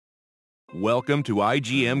Welcome to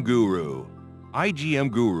igmGuru.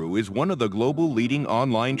 igmGuru is one of the global leading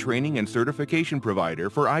online training and certification provider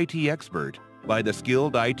for IT expert by the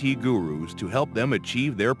skilled IT gurus to help them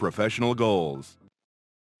achieve their professional goals.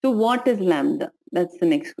 So what is Lambda? That's the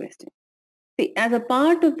next question. See, as a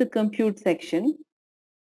part of the compute section,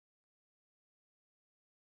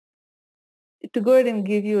 to go ahead and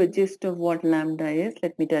give you a gist of what Lambda is,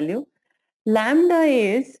 let me tell you. Lambda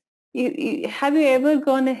is, have you ever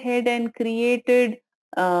gone ahead and created,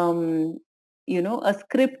 a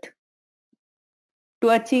script to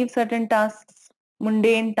achieve certain tasks,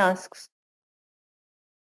 mundane tasks?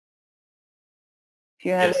 If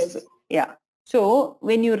you have, Yes. yeah. So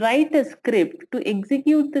when you write a script, to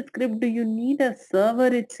execute the script, do you need a server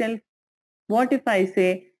itself? What if I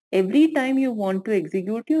say, every time you want to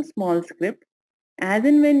execute your small script, as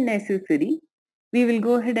and when necessary, we will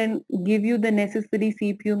go ahead and give you the necessary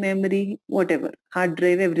CPU, memory, whatever, hard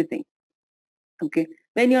drive, everything. Okay.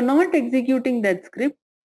 When you're not executing that script,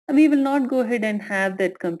 we will not go ahead and have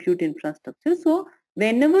that compute infrastructure. So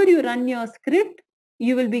whenever you run your script,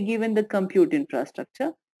 you will be given the compute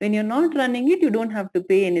infrastructure. When you're not running it, you don't have to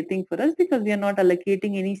pay anything for us because we are not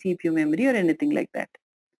allocating any CPU memory or anything like that.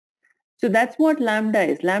 So that's what Lambda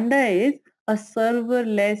is. Lambda is a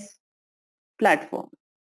serverless platform.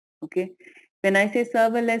 Okay. When I say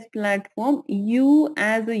serverless platform, you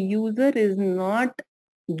as a user is not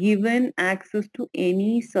given access to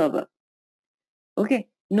any server. Okay.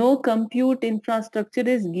 No compute infrastructure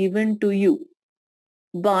is given to you.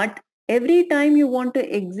 But every time you want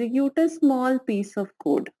to execute a small piece of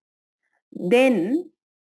code, then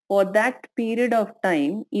for that period of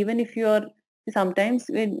time, even if you're sometimes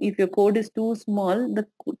if your code is too small, the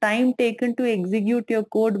time taken to execute your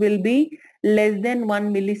code will be less than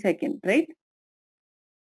 1 millisecond, right?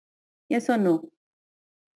 Yes or no?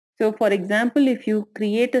 So for example, if you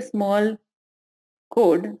create a small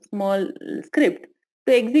code, small script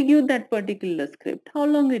to execute that particular script, how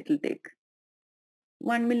long it will take?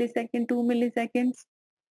 1 millisecond, 2 milliseconds.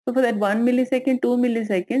 So for that 1 millisecond, 2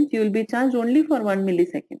 milliseconds, you will be charged only for 1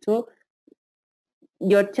 millisecond. So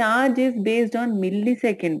your charge is based on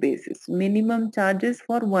millisecond basis, minimum charges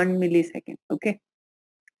for 1 millisecond. Okay.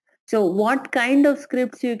 So what kind of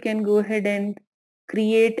scripts you can go ahead and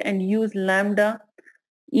create and use Lambda?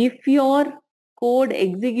 If your code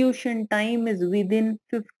execution time is within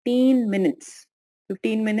 15 minutes,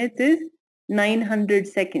 15 minutes is 900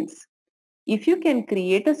 seconds. If you can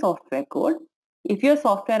create a software code, if your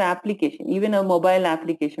software application, even a mobile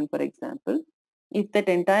application, for example, if that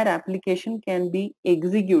entire application can be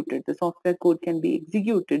executed, the software code can be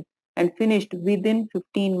executed and finished within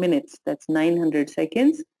 15 minutes, that's 900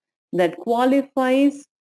 seconds, that qualifies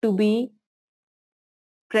to be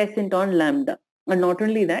present on Lambda. And not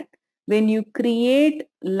only that, when you create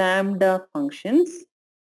Lambda functions,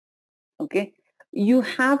 okay, you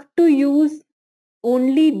have to use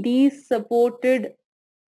only these supported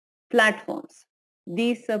platforms,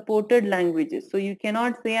 these supported languages. So you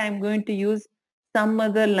cannot say I'm going to use some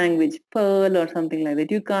other language, Perl or something like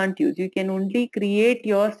that. You can't use. You can only create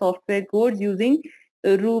your software codes using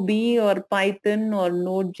Ruby or Python or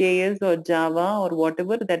Node.js or Java or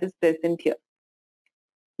whatever that is present here.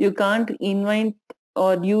 You can't invent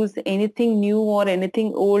or use anything new or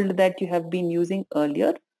anything old that you have been using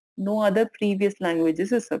earlier. No other previous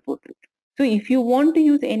languages is supported. So if you want to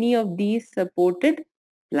use any of these supported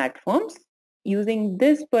platforms using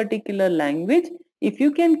this particular language, if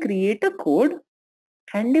you can create a code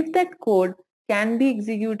and if that code can be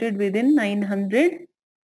executed within 900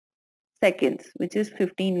 seconds, which is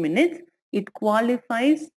 15 minutes, it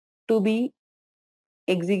qualifies to be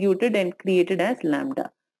executed and created as Lambda.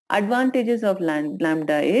 Advantages of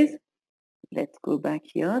Lambda is, let's go back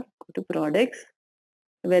here, go to products.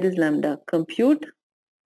 Where is Lambda? Compute.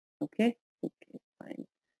 Okay, fine.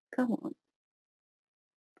 Come on.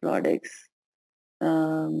 Products.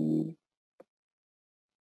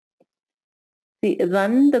 See,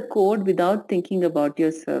 run the code without thinking about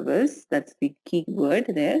your servers. That's the key word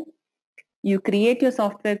there. You create your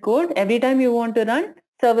software code. Every time you want to run,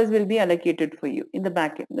 servers will be allocated for you in the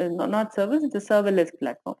backend. Not servers, it's a serverless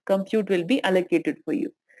platform. Compute will be allocated for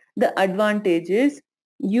you. The advantage is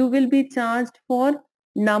you will be charged for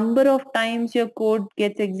number of times your code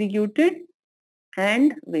gets executed.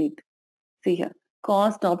 And wait, see here,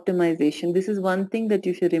 cost optimization. This is one thing that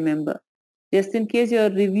you should remember. Just in case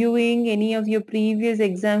you're reviewing any of your previous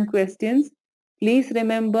exam questions, please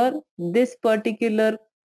remember this particular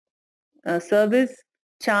service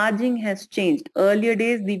charging has changed. Earlier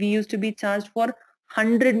days, we used to be charged for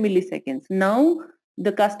 100 milliseconds. Now,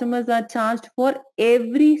 the customers are charged for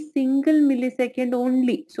every single millisecond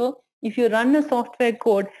only. So, If you run a software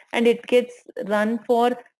code and it gets run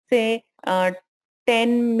for say 10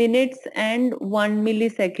 minutes and 1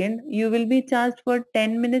 millisecond, you will be charged for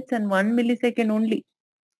 10 minutes and 1 millisecond only.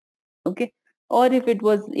 Okay. Or if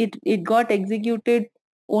it got executed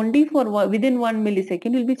only for within 1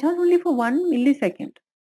 millisecond, you'll be charged only for 1 millisecond.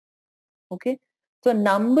 Okay. So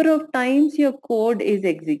number of times your code is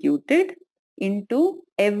executed into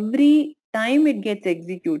every time it gets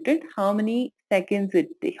executed, how many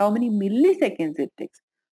milliseconds it takes.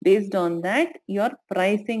 Based on that, your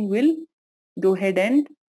pricing will go ahead and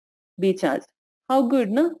be charged. How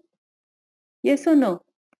good, no? Yes or no?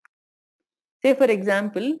 Say for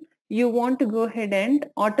example, you want to go ahead and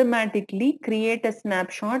automatically create a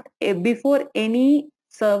snapshot before any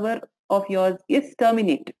server of yours is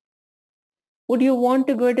terminated. Would you want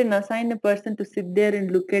to go ahead and assign a person to sit there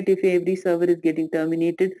and look at if every server is getting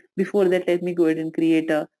terminated? Before that, let me go ahead and create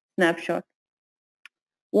a snapshot.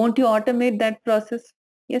 Won't you automate that process?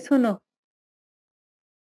 Yes or no?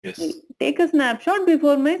 Yes. Take a snapshot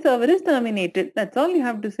before my server is terminated. That's all you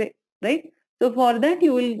have to say, right? So for that,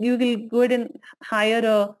 you will go ahead and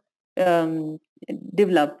hire a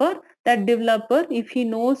developer. That developer, if he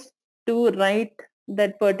knows to write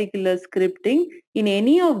that particular scripting in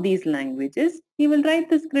any of these languages, he will write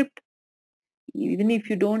the script. Even if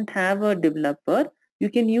you don't have a developer, you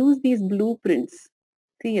can use these blueprints.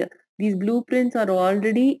 See here, these blueprints are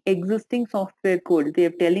already existing software code. They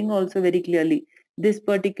are telling also very clearly this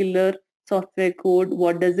particular software code,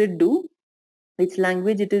 what does it do, which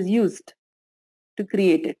language it is used to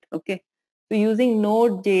create it. Okay. So using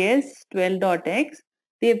Node.js 12.x,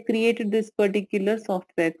 they have created this particular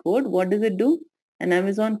software code. What does it do? An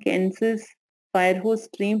Amazon Kinesis Firehose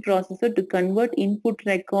stream processor to convert input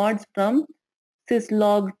records from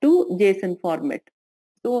syslog to JSON format.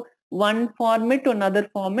 So one format to another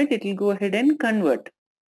format, it will go ahead and convert.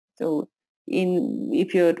 So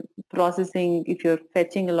if you're processing, if you're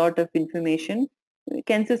fetching a lot of information,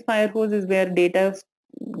 Kinesis Firehose is where data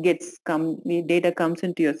comes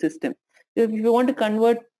into your system. So if you want to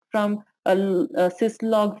convert from a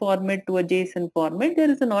syslog format to a JSON format,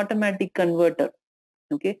 there is an automatic converter.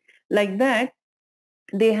 Okay, like that,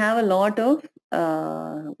 they have a lot of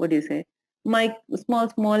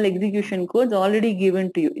small execution codes already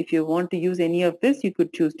given to you. If you want to use any of this, you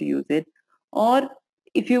could choose to use it. Or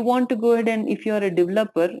if you want to go ahead and if you're a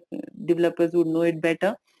developer, developers would know it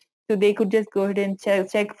better. So they could just go ahead and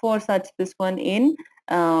check for this one in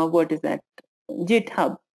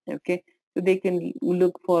GitHub. Okay. So they can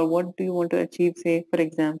look for what do you want to achieve, say, for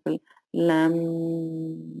example,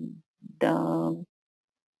 Lambda.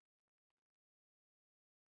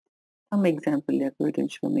 Some example, yeah, go ahead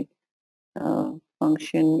and show me.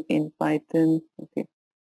 Function in Python. Okay.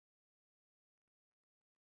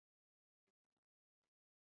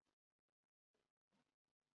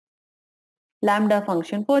 Lambda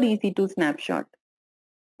function for EC2 snapshot.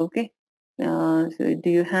 Okay. So do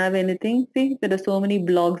you have anything? See, there are so many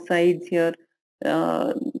blog sites here.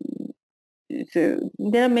 So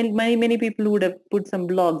there are many people who would have put some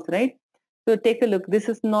blogs, right? So take a look. This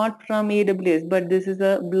is not from AWS, but this is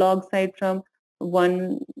a blog site from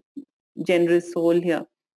one generous soul here.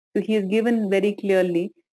 So he has given very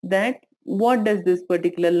clearly that what does this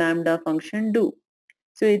particular Lambda function do?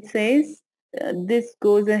 So it says this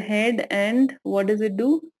goes ahead and what does it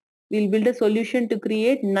do? We'll build a solution to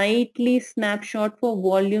create nightly snapshot for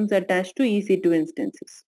volumes attached to EC2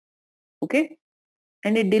 instances. Okay.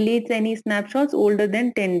 And it deletes any snapshots older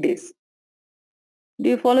than 10 days. Do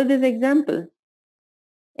you follow this example?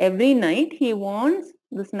 Every night he wants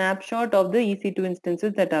the snapshot of the EC2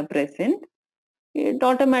 instances that are present. It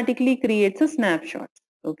automatically creates a snapshot.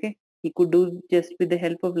 Okay. He could do just with the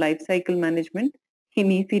help of lifecycle management in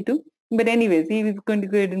EC2. But anyways, he is going to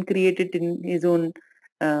go ahead and create it in his own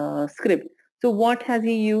script. So what has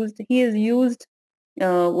he used? He has used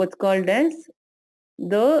what's called as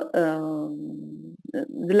the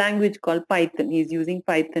language called Python. He's using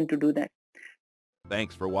Python to do that.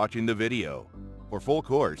 Thanks for watching the video. For full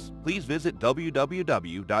course, please visit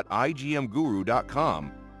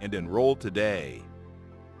www.igmguru.com and enroll today.